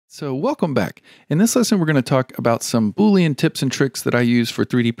So welcome back. In this lesson, we're going to talk about some Boolean tips and tricks that I use for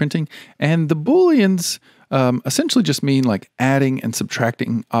 3D printing. And the Booleans essentially just mean like adding and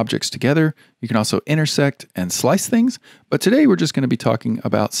subtracting objects together. You can also intersect and slice things. But today we're just going to be talking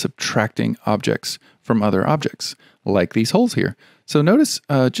about subtracting objects from other objects, like these holes here. So notice,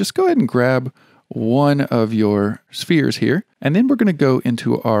 just go ahead and grab one of your spheres here. And then we're going to go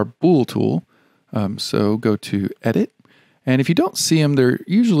into our Bool tool. So go to Edit. And if you don't see them, they're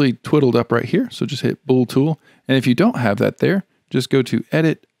usually twiddled up right here. So just hit Bool tool. And if you don't have that there, just go to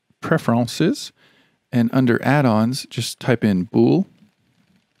Edit Preferences. And under Add-ons, just type in Bool.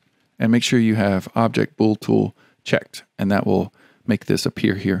 And make sure you have Object Bool tool checked. And that will make this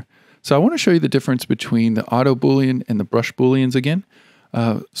appear here. So I want to show you the difference between the auto Boolean and the brush Booleans again.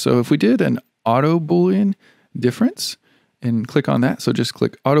 So if we did an auto Boolean difference and click on that. So just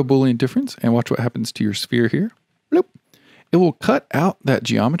click auto Boolean difference and watch what happens to your sphere here. Bloop. It will cut out that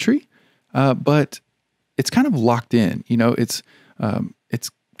geometry, but it's kind of locked in. You know, it's kind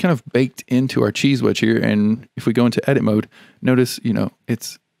of baked into our cheese wedge here. And if we go into edit mode, notice, you know,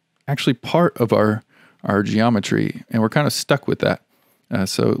 it's actually part of our geometry, and we're kind of stuck with that.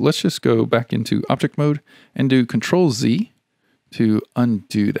 So let's just go back into object mode and do Control Z to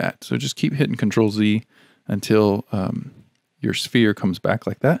undo that. So just keep hitting Control Z until your sphere comes back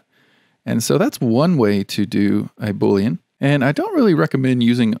like that. And so that's one way to do a Boolean. And I don't really recommend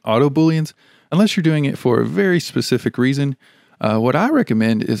using auto Booleans unless you're doing it for a very specific reason. What I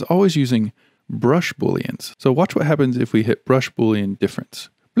recommend is always using brush Booleans. So watch what happens if we hit brush Boolean difference.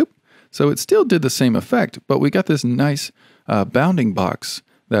 Bloop. So it still did the same effect, but we got this nice bounding box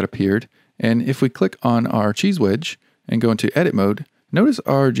that appeared. And if we click on our cheese wedge and go into edit mode, notice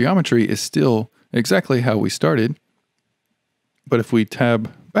our geometry is still exactly how we started. But if we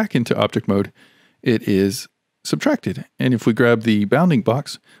tab back into object mode, it is subtracted. And if we grab the bounding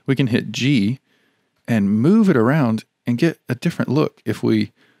box, we can hit G and move it around and get a different look if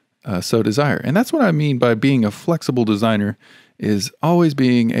we so desire. And that's what I mean by being a flexible designer, is always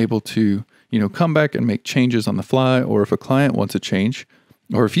being able to, you know, come back and make changes on the fly, or if a client wants a change,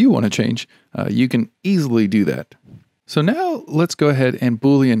 or if you want to change, you can easily do that. So now let's go ahead and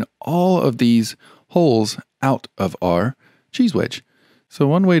Boolean all of these holes out of our cheese wedge. So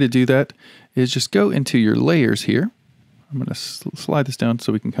one way to do that is just go into your layers here. I'm going to slide this down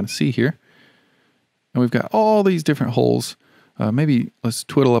so we can kind of see here. And we've got all these different holes. Maybe let's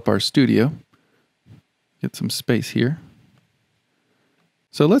twiddle up our studio. Get some space here.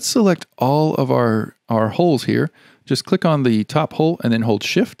 So let's select all of our holes here. Just click on the top hole and then hold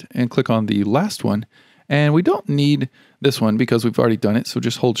Shift and click on the last one. And we don't need this one because we've already done it. So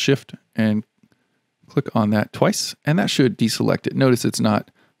just hold Shift and click on that twice, and that should deselect it. Notice it's not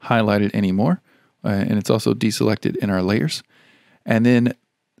highlighted anymore, and it's also deselected in our layers. And then,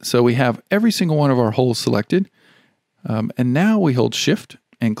 so we have every single one of our holes selected, and now we hold Shift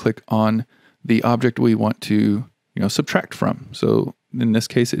and click on the object we want to, you know, subtract from. So in this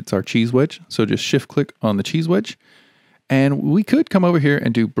case, it's our cheese wedge. So just Shift click on the cheese wedge, and we could come over here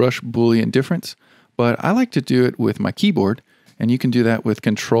and do brush Boolean difference, but I like to do it with my keyboard, and you can do that with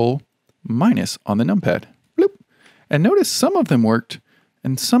Control minus on the numpad. Bloop. And notice some of them worked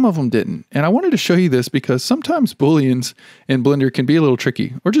and some of them didn't. And I wanted to show you this because sometimes Booleans in Blender can be a little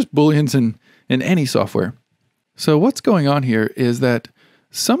tricky, or just Booleans in any software. So what's going on here is that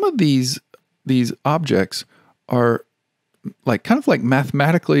some of these objects are kind of like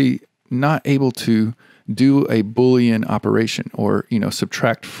mathematically not able to do a Boolean operation, or, you know,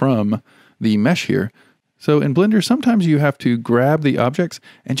 subtract from the mesh here. So in Blender, sometimes you have to grab the objects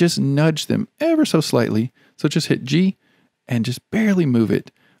and just nudge them ever so slightly. So just hit G and just barely move it.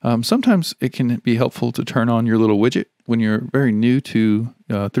 Sometimes it can be helpful to turn on your little widget when you're very new to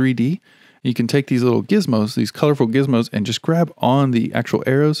 3D. You can take these little gizmos, these colorful gizmos, and just grab on the actual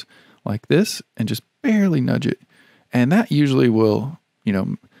arrows like this and just barely nudge it. And that usually will, you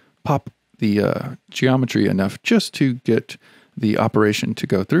know, pop the geometry enough just to get the operation to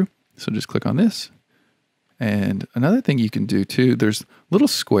go through. So just click on this. And another thing you can do too, there's little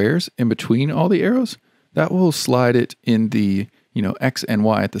squares in between all the arrows that will slide it in the, you know, X and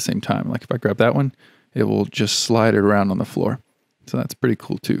Y at the same time. Like if I grab that one, it will just slide it around on the floor. So that's pretty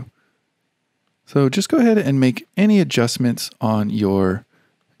cool too. So just go ahead and make any adjustments on your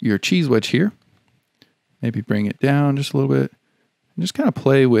cheese wedge here. Maybe bring it down just a little bit and just kind of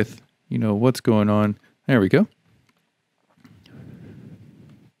play with, you know, what's going on. There we go.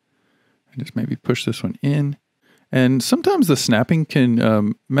 And just maybe push this one in. And sometimes the snapping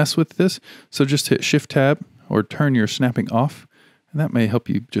can mess with this. So just hit Shift Tab or turn your snapping off. And that may help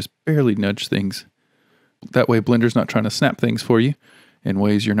you just barely nudge things. That way Blender's not trying to snap things for you. in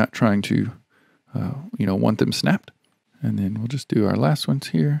ways you're not trying to, want them snapped. And then we'll just do our last ones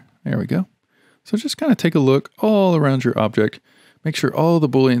here. There we go. So just kind of take a look all around your object. Make sure all the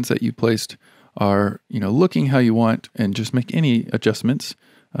booleans that you placed are, looking how you want, and just make any adjustments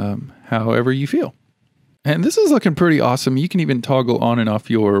however you feel. And this is looking pretty awesome. You can even toggle on and off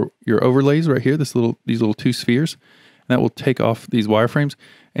your overlays right here, these little two spheres. And that will take off these wireframes.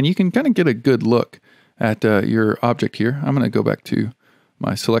 And you can kind of get a good look at your object here. I'm going to go back to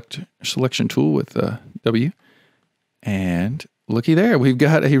my selection tool with W. And looky there, we've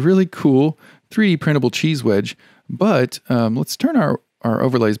got a really cool 3D printable cheese wedge. But let's turn our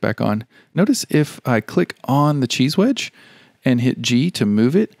overlays back on. Notice if I click on the cheese wedge and hit G to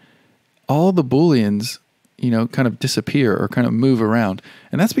move it, all the booleans, kind of disappear or kind of move around.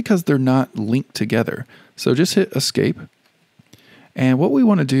 And that's because they're not linked together. So just hit escape. And what we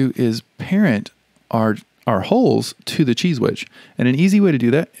want to do is parent our holes to the cheese wedge. And an easy way to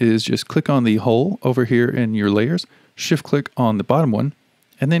do that is just click on the hole over here in your layers, shift click on the bottom one,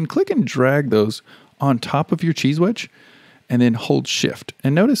 and then click and drag those on top of your cheese wedge, and then hold shift.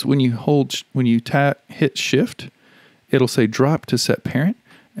 And notice when you hit shift, it'll say drop to set parent.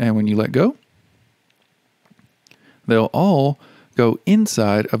 And when you let go, they'll all go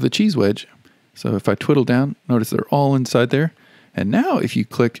inside of the cheese wedge. So if I twiddle down, notice they're all inside there. And now if you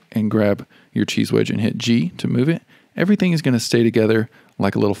click and grab your cheese wedge and hit G to move it, everything is going to stay together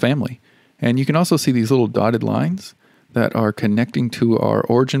like a little family. And you can also see these little dotted lines that are connecting to our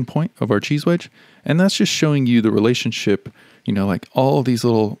origin point of our cheese wedge. And that's just showing you the relationship, like all these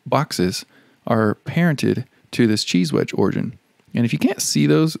little boxes are parented to this cheese wedge origin. And if you can't see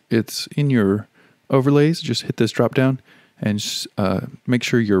those, it's in your overlays. Just hit this drop down and make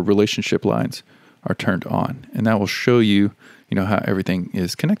sure your relationship lines are turned on. And that will show you, how everything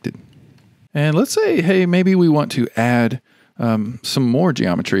is connected. And let's say, hey, maybe we want to add some more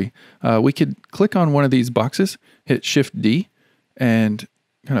geometry. We could click on one of these boxes, hit Shift D, and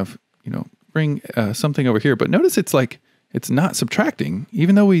kind of, bring something over here. But notice it's not subtracting.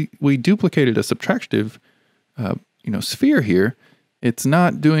 Even though we duplicated a subtractive, sphere here, it's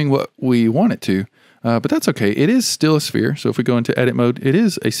not doing what we want it to. But that's okay. It is still a sphere. So if we go into edit mode, it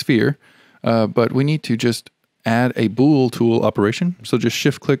is a sphere. But we need to just add a Bool tool operation. So just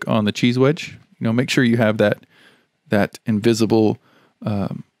shift click on the cheese wedge. Make sure you have that invisible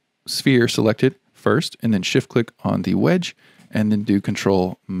sphere selected first, and then shift click on the wedge, and then do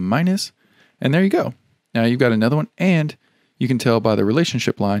Control minus. And there you go. Now you've got another one, and you can tell by the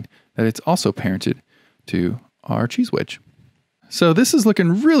relationship line that it's also parented to our cheese wedge. So this is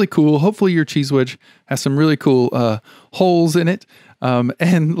looking really cool. Hopefully your cheese wedge has some really cool holes in it.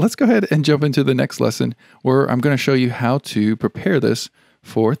 And let's go ahead and jump into the next lesson, where I'm going to show you how to prepare this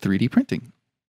for 3D printing.